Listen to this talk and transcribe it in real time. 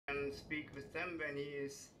can speak with them when he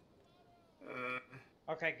is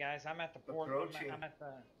Okay, guys, I'm at the port. approaching. I'm at the.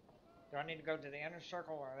 Do I need to go to the inner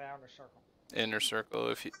circle or the outer circle? Inner circle,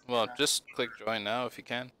 if you. Well, just click join now if you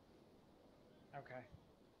can. Okay.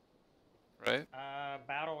 Right?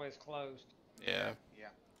 Battle is closed. Yeah. Yeah.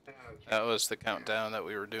 Okay. That was the countdown that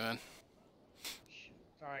we were doing.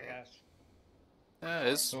 Sorry, guys. Yeah,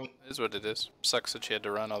 it is what it is. Sucks that you had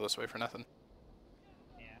to run all this way for nothing.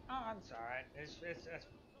 Yeah. Oh, I'm sorry. It's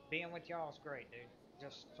being with y'all is great, dude.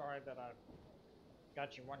 Just sorry that I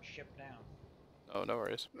got you one ship down. Oh, no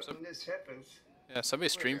worries. This happens. Yeah, somebody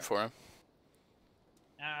stream for him.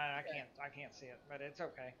 I can't see it, but it's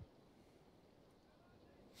okay.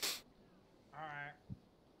 All right.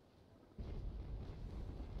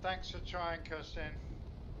 Thanks for trying, Kirsten.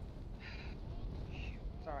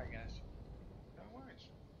 Sorry, guys. No worries.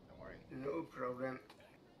 Don't worry. No problem.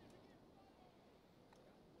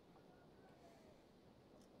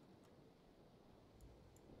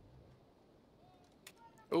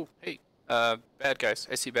 Oh, hey. Bad guys.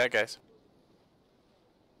 I see bad guys.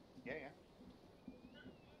 Yeah, yeah.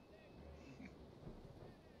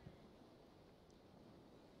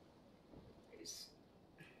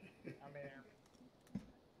 I'm here.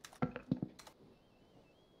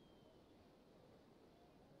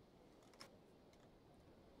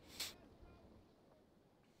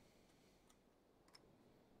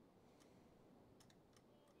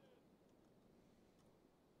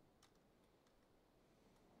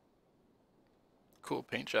 Cool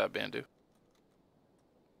paint job, Bandu.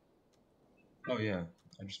 Oh yeah,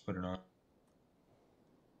 I just put it on.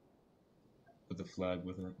 Put the flag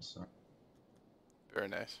with it, so. Very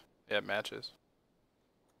nice. Yeah, it matches.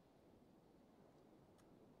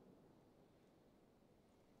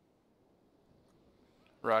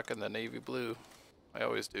 Rocking the navy blue. I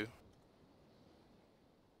always do.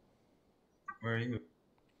 Where are you?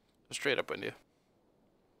 Straight up on you.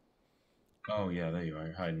 Oh yeah, there you are.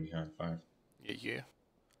 You're hiding behind 5. Yeah, yeah.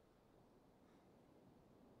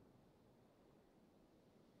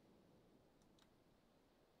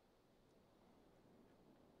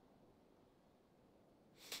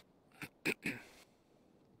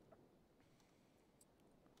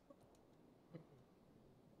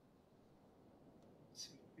 This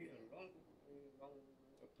will be a long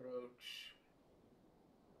approach.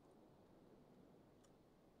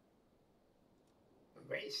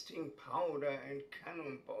 Wasting powder and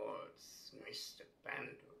cannonballs, Mr.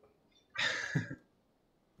 Bandu.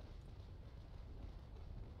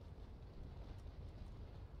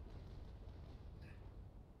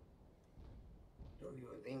 Do you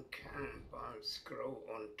think cannonballs grow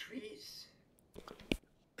on trees?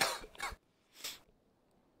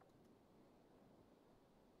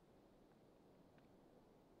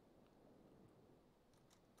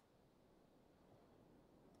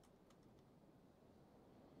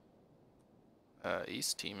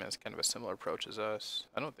 East team has kind of a similar approach as us.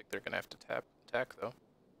 I don't think they're going to have to attack, though.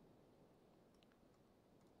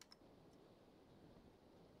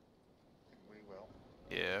 I think we will.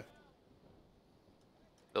 Yeah.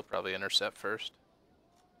 They'll probably intercept first.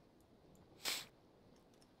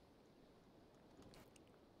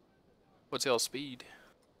 What's y'all's speed?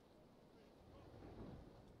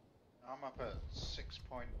 I'm up at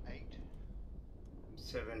 6.8.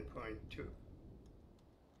 7.2.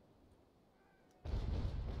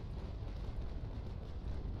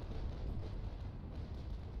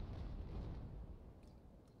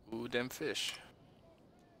 Ooh, them fish.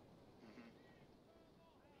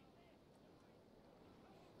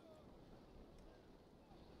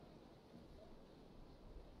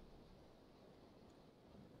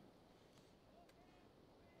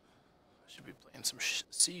 Should be playing some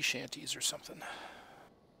sea shanties or something.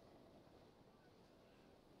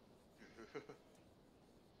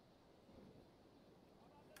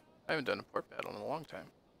 I haven't done a port battle in a long time.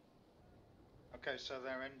 Okay, so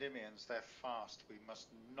they're Endymions. They're fast. We must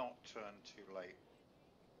not turn too late.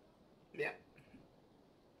 Yeah.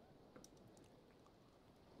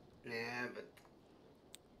 Yeah, but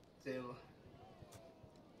still.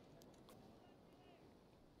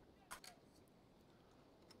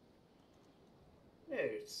 Yeah,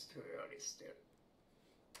 it's too early still.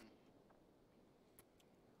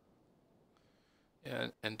 Yeah,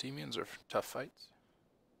 Endymions are tough fights.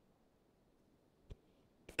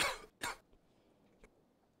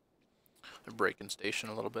 They're breaking station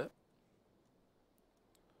a little bit.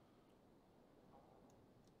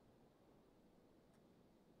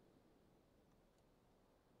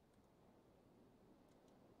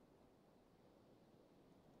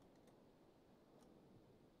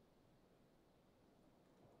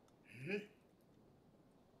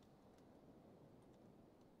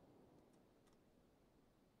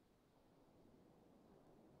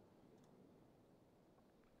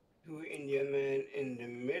 2 Indian men in the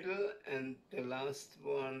middle, and the last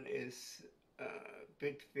one is a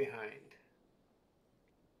bit behind.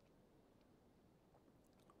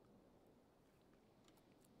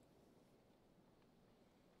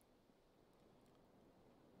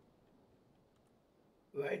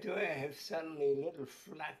 Why do I have suddenly little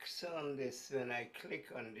flags on this when I click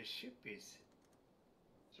on the shippies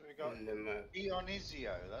So we got in the map?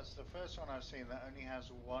 Dionisio. That's the first one I've seen that only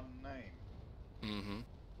has one name. Mm-hmm.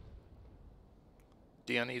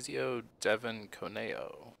 Dionisio Devon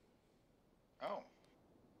Coneo. Oh,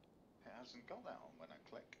 it hasn't got that on when I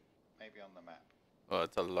click. Maybe on the map Well,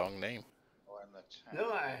 it's a long name. or in the tab.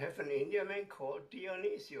 No, I have an Indian man called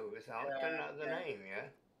Dionisio without another name, yeah?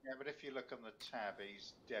 Yeah, but if you look on the tab,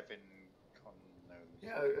 he's Devin Connos.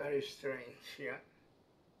 Yeah, very strange, yeah.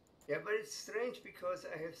 Yeah, but it's strange because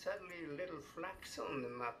I have suddenly little flags on the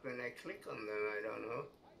map when I click on them, I don't know.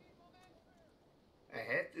 I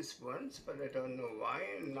had this once, but I don't know why,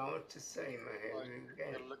 and now it's the same, I have it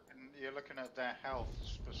again. You're looking at their health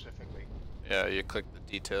specifically. Yeah, you click the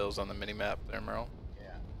details on the mini map there, Merle.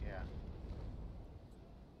 Yeah, yeah.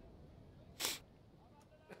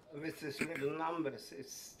 With these little numbers,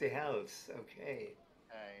 it's the health, okay.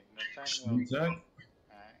 Hey, Nathaniel. Attack?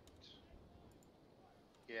 Act.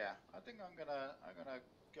 Yeah, I think I'm gonna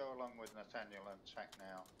go along with Nathaniel and attack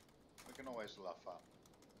now. We can always luff up.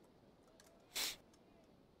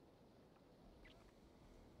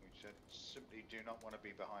 We simply do not want to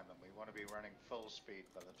be behind them. We want to be running full speed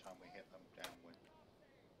by the time we hit them downwind.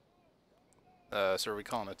 So are we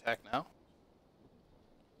calling attack now?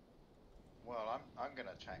 Well, I'm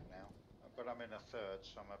gonna attack now, but I'm in a third,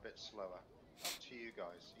 so I'm a bit slower. Up to you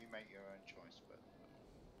guys. You make your own choice, but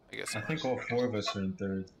I guess I think all 4 of us are in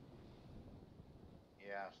third.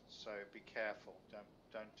 yeah. So be careful.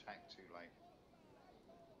 Don't attack too late.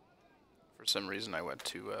 for some reason I went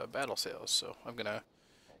to battle sales, so I'm gonna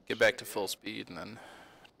get back to full speed and then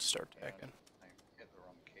start attacking. I hit the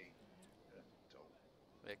wrong key.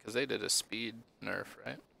 Yeah, because they did a speed nerf,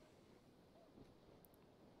 right?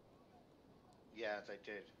 Yeah, they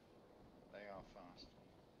did. They are fast.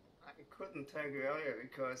 I couldn't tag earlier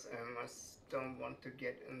because I don't want to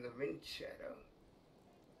get in the wind shadow.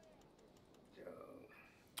 So,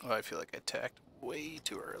 Oh, I feel like I attacked way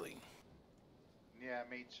too early. Yeah,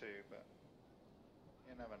 me too, but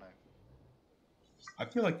you never know. I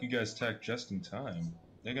feel like you guys tacked just in time.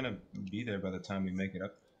 They're gonna be there by the time we make it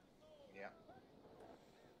up. Yeah.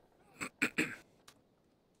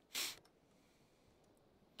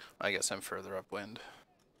 I guess I'm further upwind.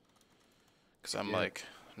 Because I'm Yeah. like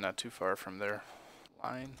not too far from their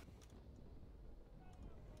line.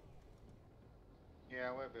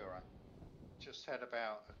 Yeah, we'll be alright. Just head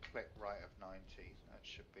about a click right of 90. That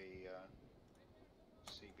should be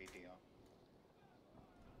CBDR.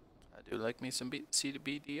 I do like me some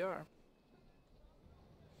CBDR.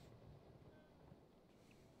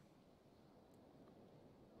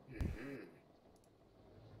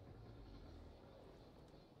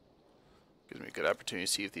 Gives me a good opportunity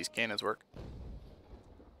to see if these cannons work.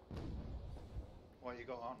 What you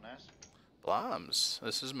got on, Ness? Bloms.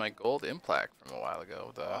 This is my gold Implac from a while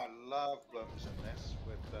ago. The I love blooms in this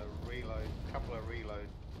with the reload, couple of reload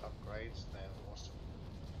upgrades. They're awesome.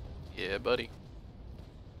 yeah, buddy.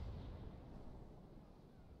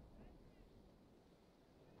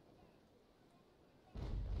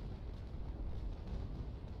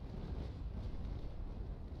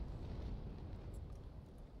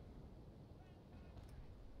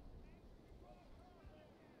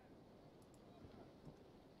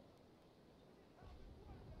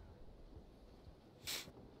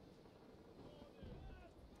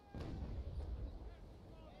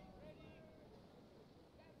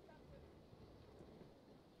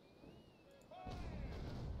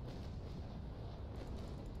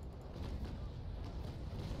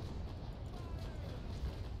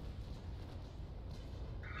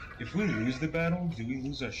 If we lose the battle, do we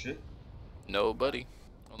lose our ship? No, buddy.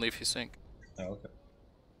 Only if you sink. Oh, okay.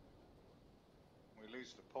 We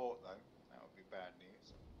lose the port though. That would be bad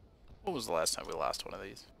news. What was the last time we lost one of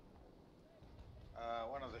these?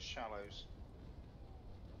 One of the shallows.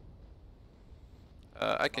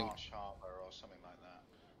 I can Marsh Harbour or something like that.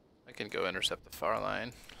 I can go intercept the far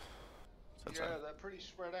line. Since Yeah, they're pretty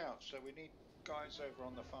spread out, so we need guys over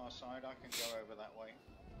on the far side. I can go over that way.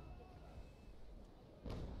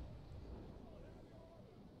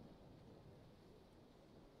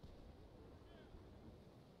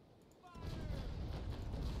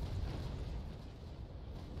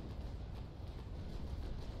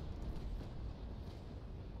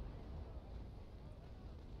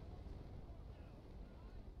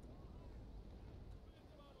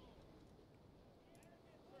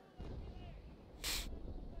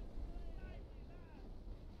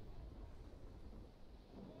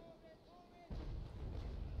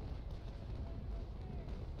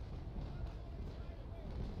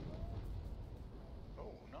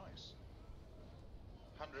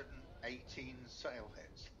 18 sail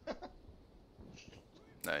hits.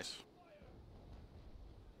 Nice.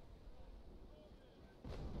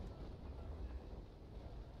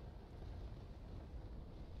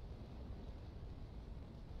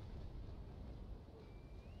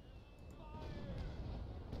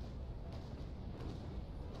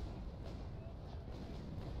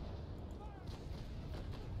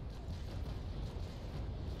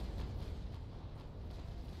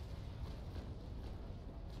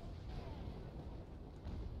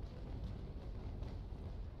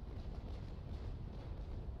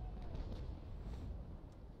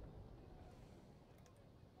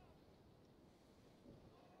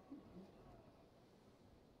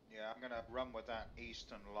 Yeah, I'm gonna run with that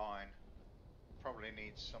eastern line. Probably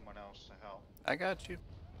need someone else to help. I got you.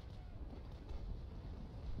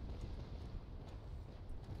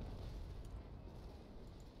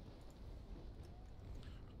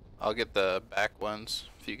 I'll get the back ones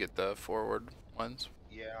if you get the forward ones.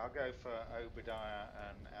 Yeah, I'll go for Obadiah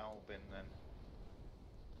and Albin then.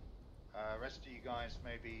 Rest of you guys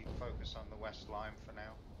maybe focus on the west line for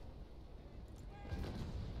now.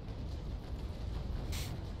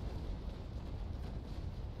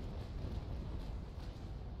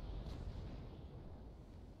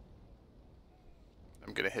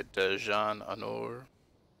 I'm gonna hit Jean Honor.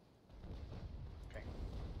 Okay.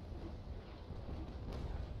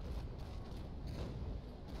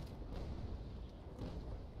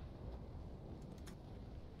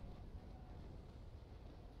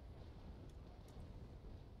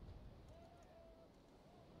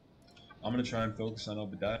 I'm gonna try and focus on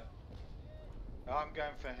Obadiah. I'm going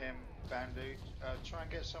for him, Bandu. Try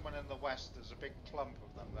and get someone in the west. There's a big clump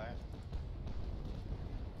of them there.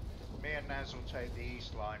 Me and Naz will take the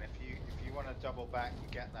east line. If you want to double back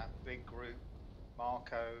and get that big group,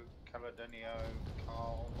 Marco, Caladonio,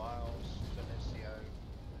 Carl, Miles, Denicio.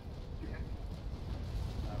 Yeah.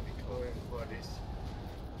 That'd be cool. Going for this.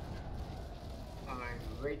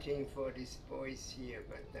 I'm waiting for these boys here,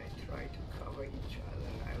 but they try to cover each other,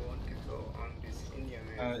 and I want to go on this Indian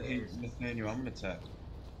man. Hey, first. Nathaniel, I'm gonna attack.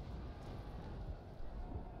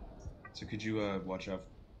 So could you watch out?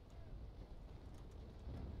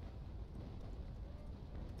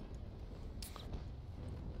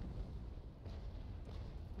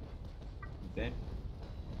 Then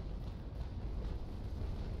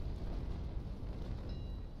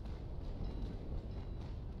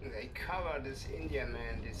They cover this Indian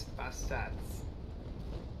man, these bastards.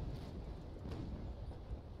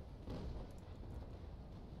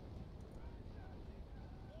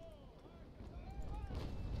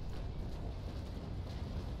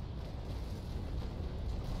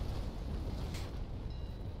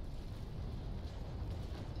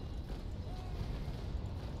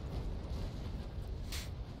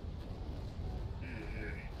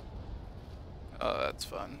 Oh, that's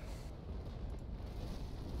fun.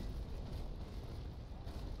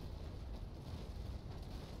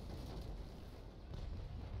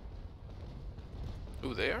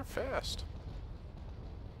 Ooh, they are fast.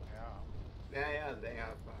 Yeah. Yeah, they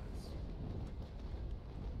are fast.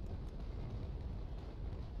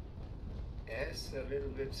 Yes, a little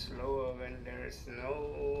bit slower when there is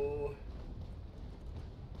no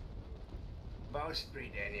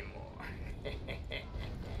bowsprit anymore.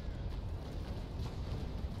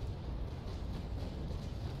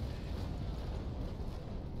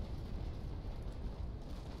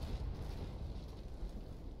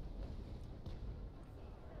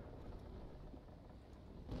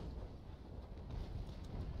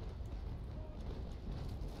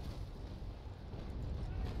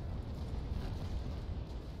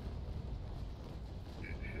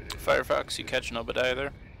 Firefox, you catching Obadiah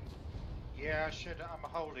there? Yeah, I should. I'm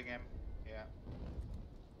holding him. Yeah.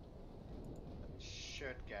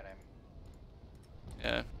 Should get him.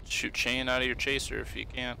 Yeah, shoot Shane out of your chaser if you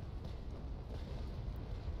can't.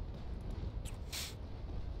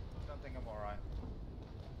 Don't think I'm alright.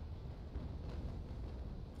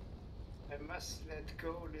 I must let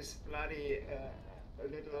go this bloody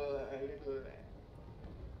little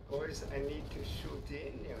boys. I need to shoot the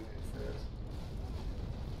Indian first.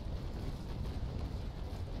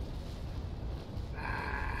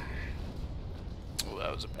 Oh,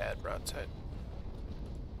 that was a bad broadside.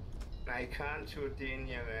 I can't shoot the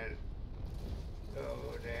Indian man. So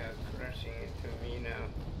they are crashing into me now.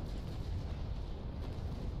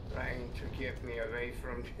 Trying to get me away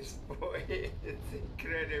from this boy. It's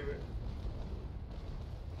incredible.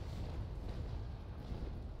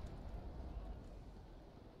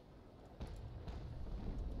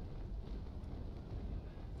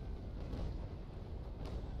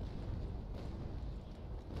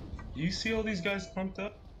 do you see all these guys pumped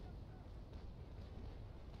up?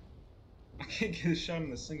 can't get a shot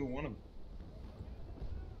on a single one of them.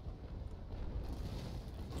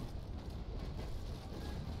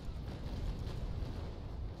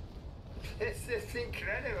 This is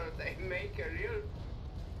incredible. They make a real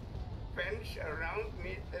fence around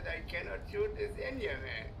me that I cannot shoot this Indian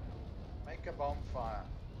man. Make a bonfire.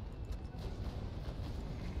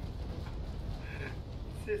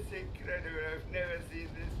 This is incredible. I've never seen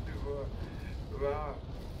this before. Wow.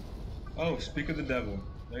 Oh, speak of the devil.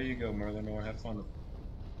 There you go, Merlin. Or have fun.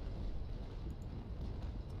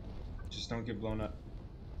 Just don't get blown up.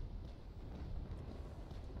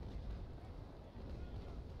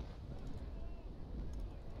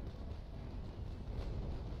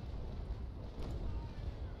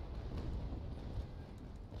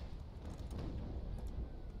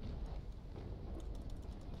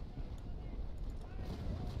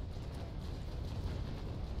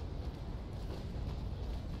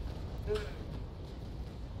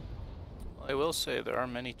 I will say there are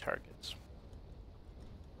many targets.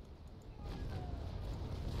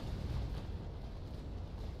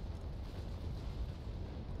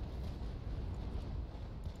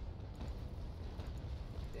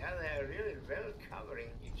 Yeah, they're really well covering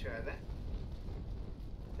each other.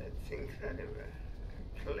 That's incredible.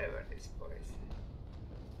 Clever, these boys.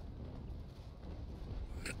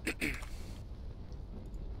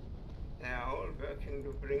 They're all working to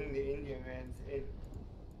bring the Indians in.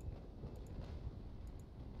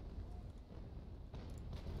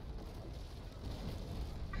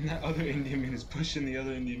 And that other Indian man is pushing the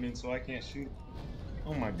other Indian man, so I can't shoot.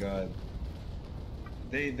 Oh my god.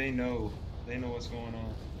 They know. They know what's going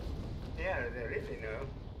on. Yeah, they really know.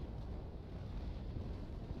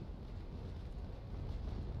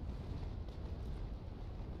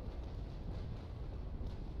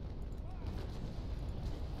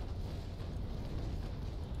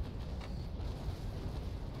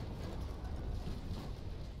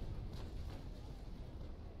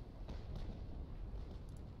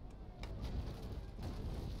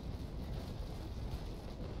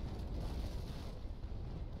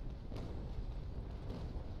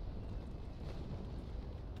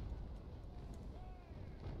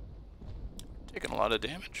 Taking a lot of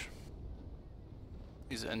damage.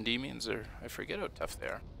 These Endymions are, I forget how tough they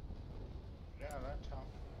are. Yeah, that's tough.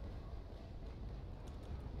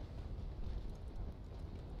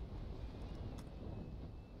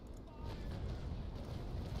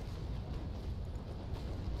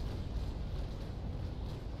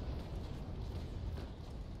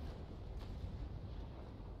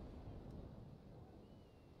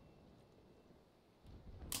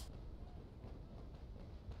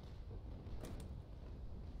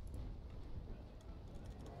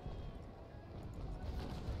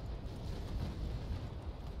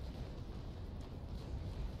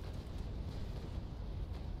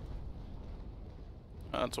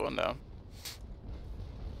 That's one down.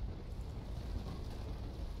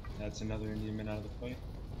 That's another Indian man out of the fight.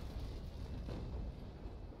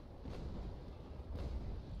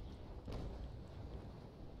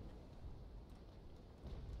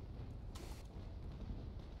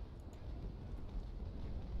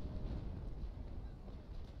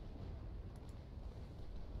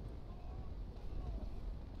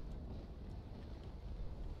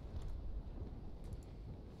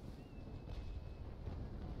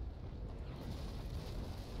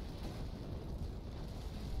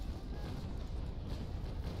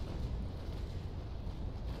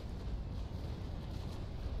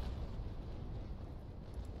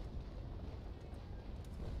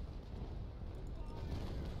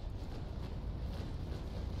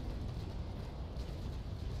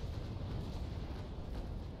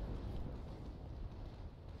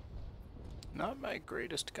 Not my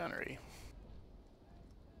greatest gunnery.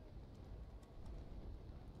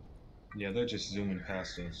 Yeah, they're just zooming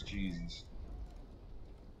past us. Jesus.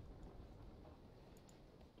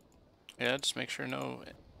 Yeah, just make sure no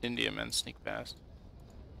India men sneak past.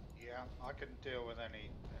 Yeah, I can deal with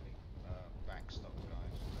any backstop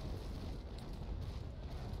guys.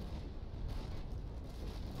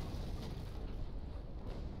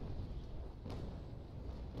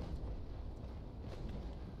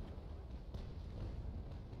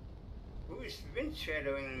 Who's wind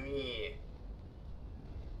shadowing me?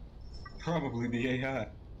 Probably the AI.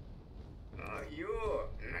 Oh, you,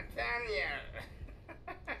 Nathaniel.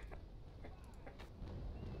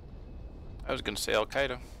 I was gonna say Al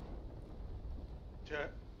Qaeda. Yeah.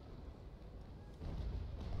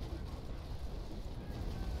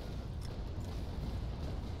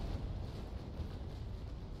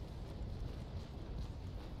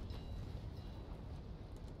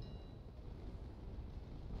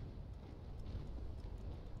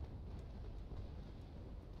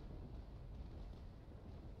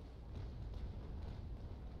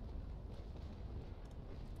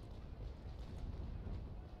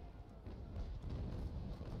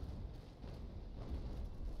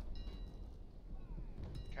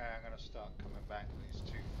 going to start coming back. These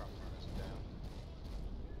two front runners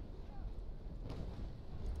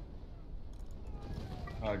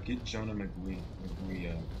are down. Get Jonah McGree.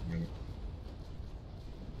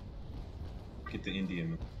 Get the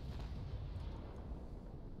Indian.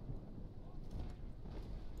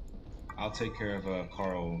 I'll take care of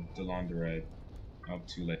Carl DeLonderade. Up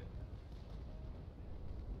too late.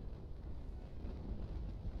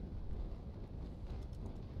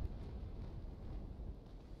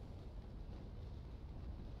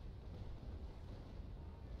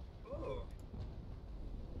 Oh.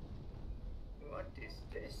 What is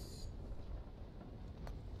this?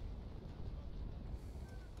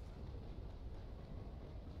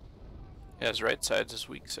 Yeah, his right side's his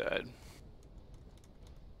weak side.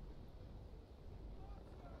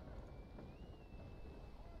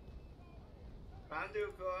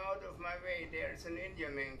 Pandu, go out of my way. There's an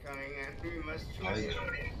Indian man coming and we must shoot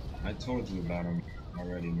him. I told you about him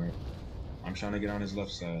already, Mert. I'm trying to get on his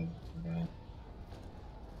left side.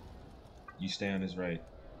 You stay on his right.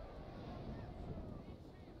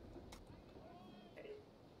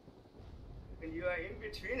 When you are in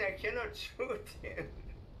between, I cannot shoot him.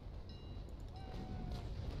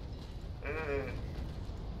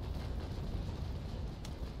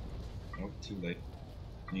 Oh, too late.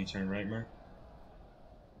 Can you turn right, Mert?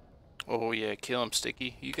 Oh yeah, kill him,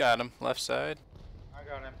 Sticky. You got him. Left side. I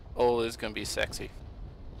got him. Oh, it's gonna be sexy.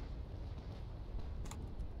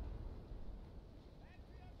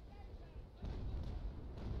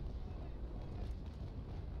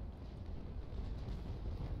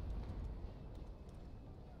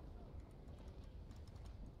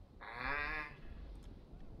 Ah.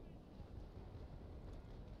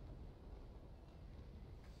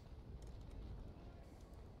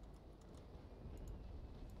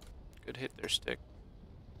 Good hit there, Stick.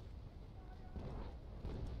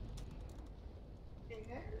 Yeah.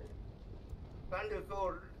 Pandu,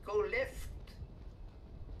 go left.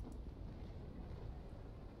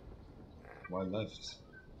 Why left?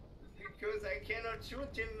 Because I cannot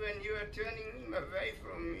shoot him when you are turning him away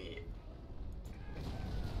from me.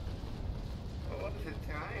 All the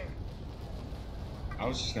time. I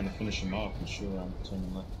was just gonna finish him off, but sure, I'm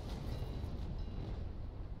turning left.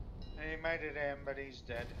 He made it in, but he's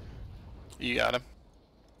dead. You got him.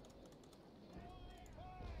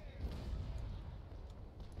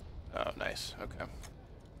 Oh, nice. Okay.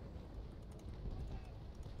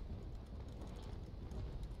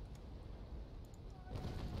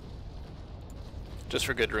 Just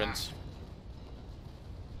for good riddance.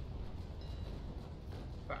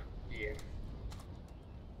 Fuck yeah.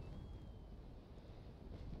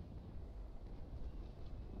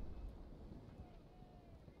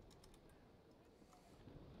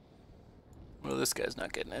 Well, this guy's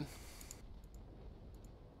not getting in.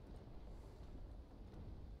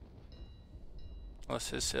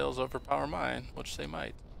 Unless his sails overpower mine, which they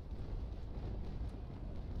might.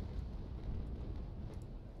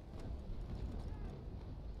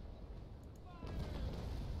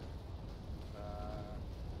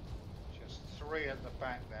 Just 3 at the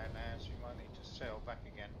back there now, so you might need to sail back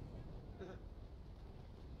again.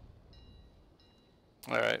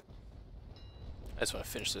 Alright. I just want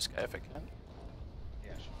to finish this guy if I can.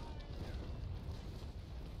 Yes.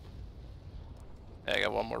 Yeah, I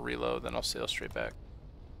got one more reload, then I'll sail straight back.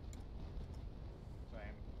 Same.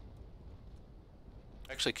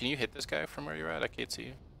 Actually, can you hit this guy from where you're at? I can't see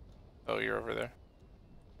you. Oh, you're over there.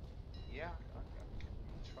 Yeah, I can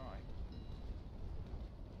try.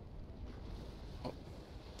 Oh.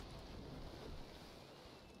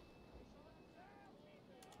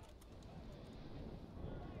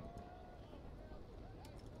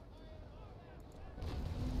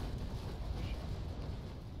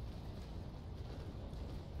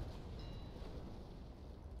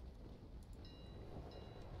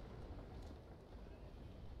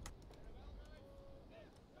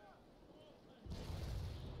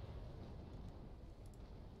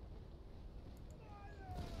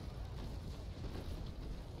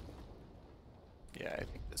 Yeah, I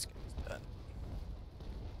think this guy's done.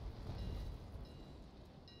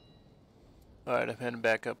 Alright, I'm heading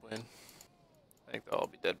back upwind. I think they'll all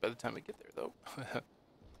be dead by the time we get there, though.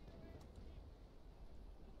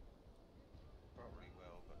 Probably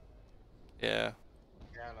will, but... Yeah.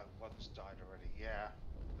 Yeah, look, one's died already. Yeah.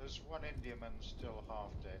 There's one Indiaman still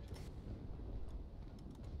half dead.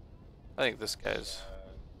 I think this guy's...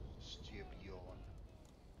 Stubjorn.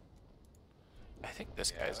 I think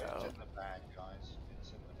this Yeah, guy's it's out. in the bag, guys. It's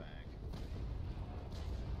in the bag.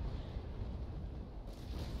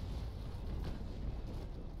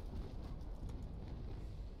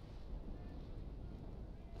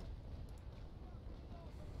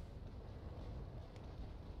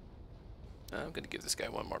 I'm gonna give this guy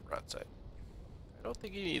one more broadside. I don't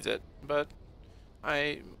think he needs it, but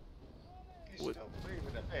I He's would. still moving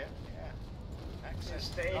a bit, yeah.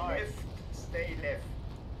 Access Stay denied. left. Stay left.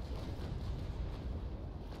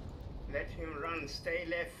 Let him run. Stay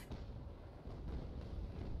left.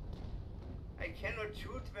 I cannot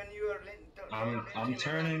shoot when you are I'm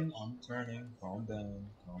turning. I'm turning. Calm down.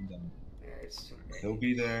 Calm down. Yeah, it's too late. He'll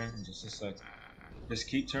be there in just a sec. Just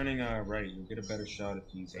keep turning right. You'll get a better shot if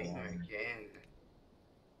he's Him again.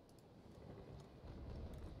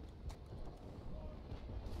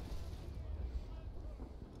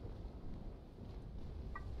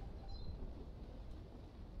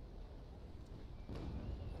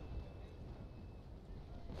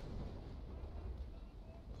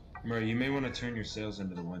 Murray, you may want to turn your sails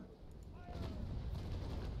into the wind.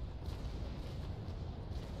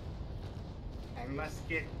 I must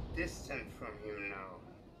get distant from him now.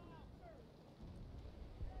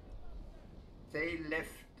 Stay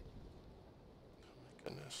left.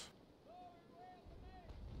 Goodness.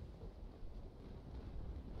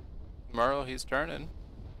 Marlo, he's turning.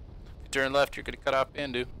 If you turn left, you're gonna cut off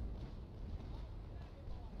Bandu.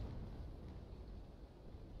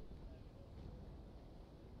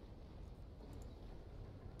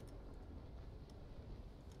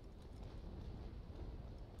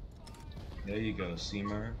 There you go,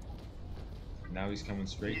 Seymour. Now he's coming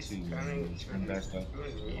straight to you. He's coming back up.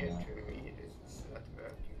 It's not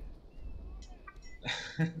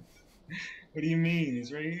working. What do you mean?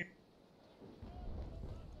 He's right here.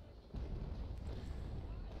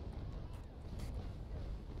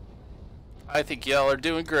 I think y'all are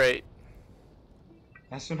doing great.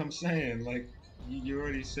 That's what I'm saying. Like, you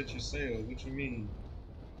already set your sails. What you mean?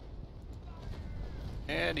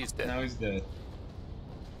 And he's dead. Now he's dead.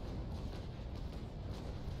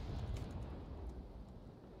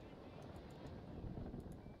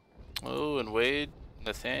 Oh, and Wade,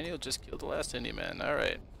 Nathaniel just killed the last Indian.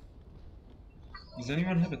 Alright. Does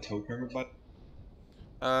anyone have a tow permit button?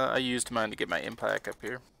 I used mine to get my impact up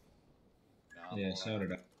here. No, Yeah, so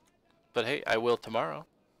did I. But hey, I will tomorrow.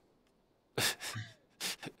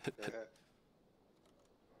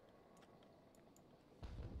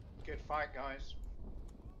 Good fight, guys.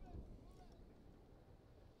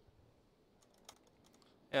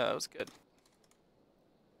 Yeah, that was good.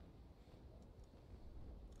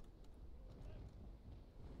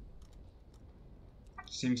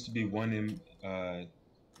 Seems to be one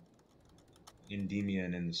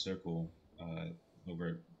Endymion in the circle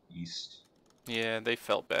over east. Yeah, they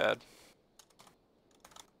felt bad.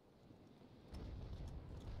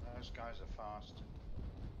 Those guys are fast.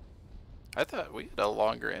 I thought we had a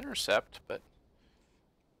longer intercept, but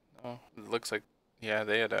no, it looks like, yeah,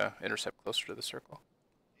 they had a intercept closer to the circle.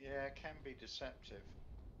 Yeah, it can be deceptive.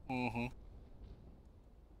 Mm-hmm.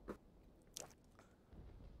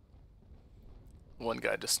 One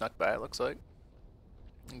guy just snuck by, it looks like.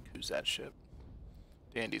 I think who's that ship?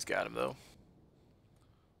 Dandy's got him, though.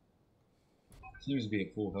 Seems to be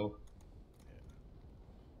at full health.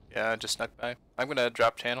 Yeah, just snuck by. I'm gonna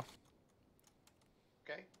drop channel.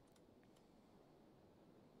 Okay.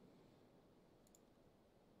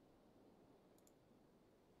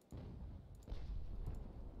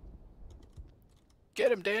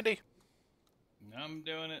 Get him, Dandy! I'm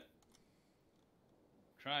doing it.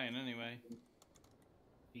 Trying anyway.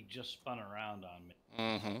 He just spun around on me.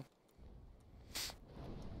 Mm-hmm.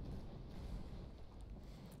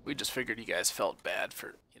 We just figured you guys felt bad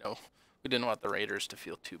for, you know, we didn't want the Raiders to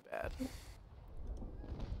feel too bad.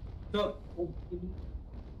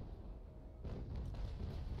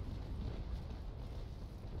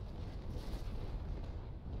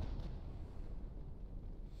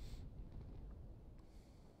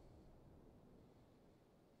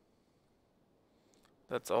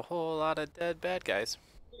 That's a whole lot of dead bad guys.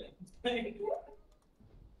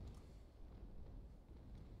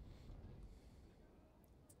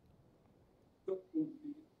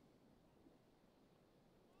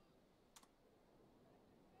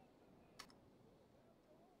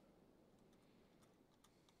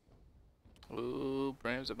 Ooh,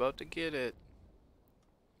 Bram's about to get it.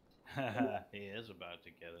 He is about to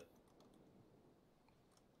get it.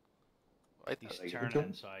 I He's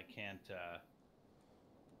turning, so I can't.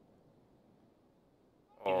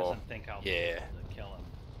 He Oh, doesn't think I'll be yeah. able to kill him.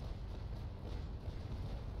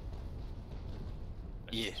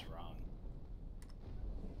 But Yeah. he's wrong.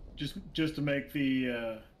 Just to make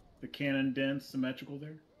the cannon dents symmetrical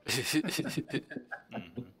there,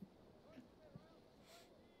 Mhm.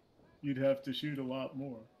 you'd have to shoot a lot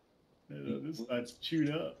more. This side's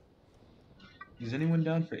chewed up. Is anyone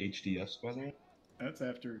down for HDFs, by the way? That's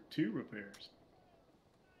after 2 repairs.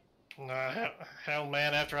 Hell,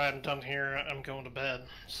 man, after I'm done here, I'm going to bed,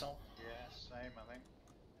 so. Yeah, same, I think.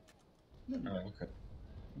 Oh, okay.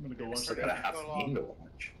 I'm gonna go It's watch Still got a half full game on, to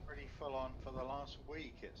watch. pretty full on for the last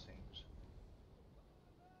week, it seems.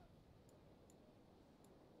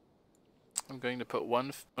 I'm going to put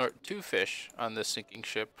or 2 fish on this sinking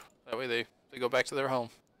ship. That way they go back to their home.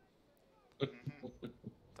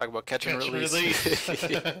 Talk about catch and Catch and release. Catch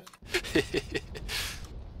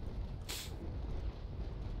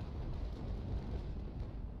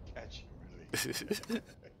and release.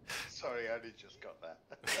 Sorry, I only just got that.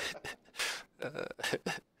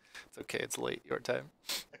 It's okay, it's late your time.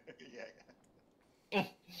 Yeah.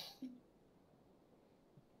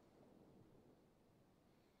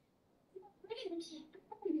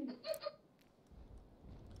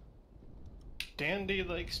 Dandy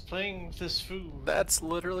likes playing with his food. That's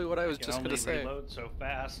literally what I was Can just only gonna say. reload so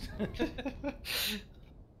fast.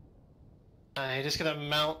 I just gonna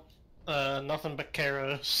mount nothing but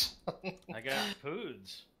carrots. I got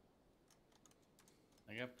poods.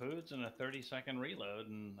 I got poods and a 30-second reload,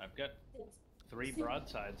 and I've got 3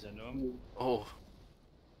 broadsides into them. Oh.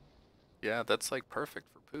 Yeah, that's like perfect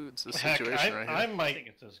for poods, this Heck, situation right here. I I might, think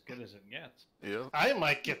it's as good as it gets. Yeah. I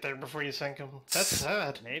might get there before you sink him. That's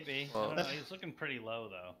sad. Maybe. I Well- don't know. He's looking pretty low,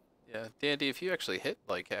 though. Yeah, Dandy, if you actually hit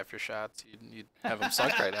like half your shots, you'd have them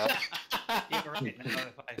sunk right now. Yeah, right. No,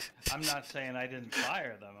 I'm not saying I didn't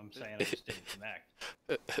fire them. I'm saying I just didn't connect.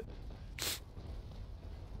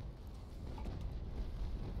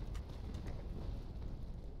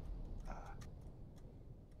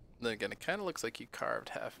 Then again, it kind of looks like you carved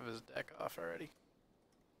half of his deck off already.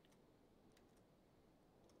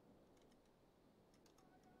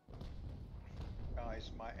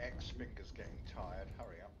 Guys, my X finger's getting tired.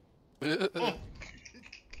 Hurry up.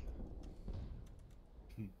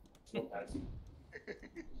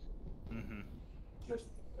 Mm-hmm.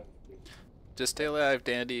 Just stay alive,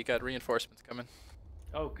 Dandy. You got reinforcements coming.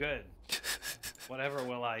 Oh, good. Whatever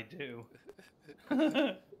will I do?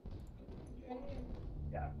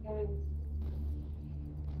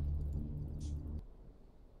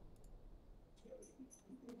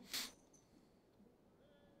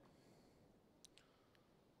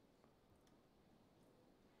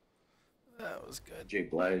 That was good. Jay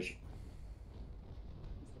Blige.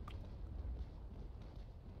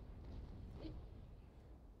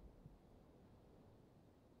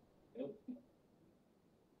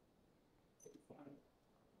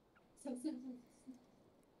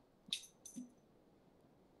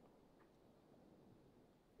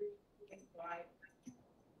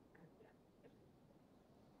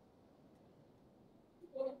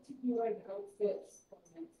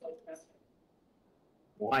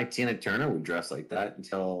 Why Tina Turner would dress like that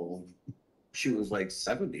until she was like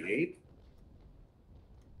 78?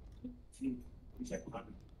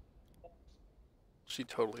 She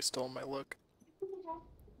totally stole my look.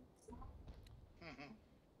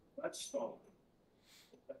 That's stone.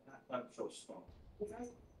 Not so stone.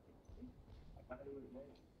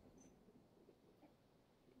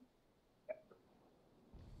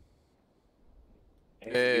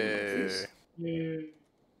 Hey. Yeah.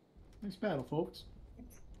 Nice battle, folks.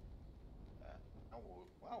 Oh,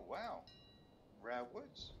 wow, wow. Rare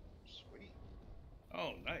woods. Sweet.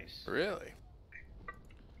 Oh, nice. Really?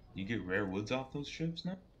 You get rare woods off those ships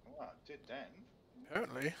now? Well, I did then.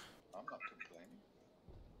 Apparently. I'm not complaining.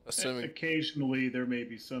 Assuming. Occasionally, there may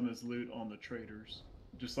be some as loot on the traders,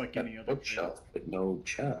 just like any other. Bookshelf, but no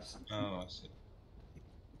chest. Oh, I see.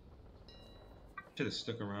 Should have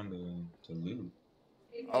stuck around to loot.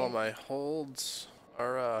 All of my holds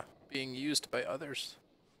are being used by others.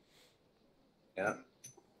 Yeah.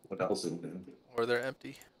 What else is there? Or they're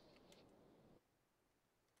empty.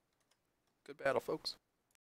 Good battle, folks.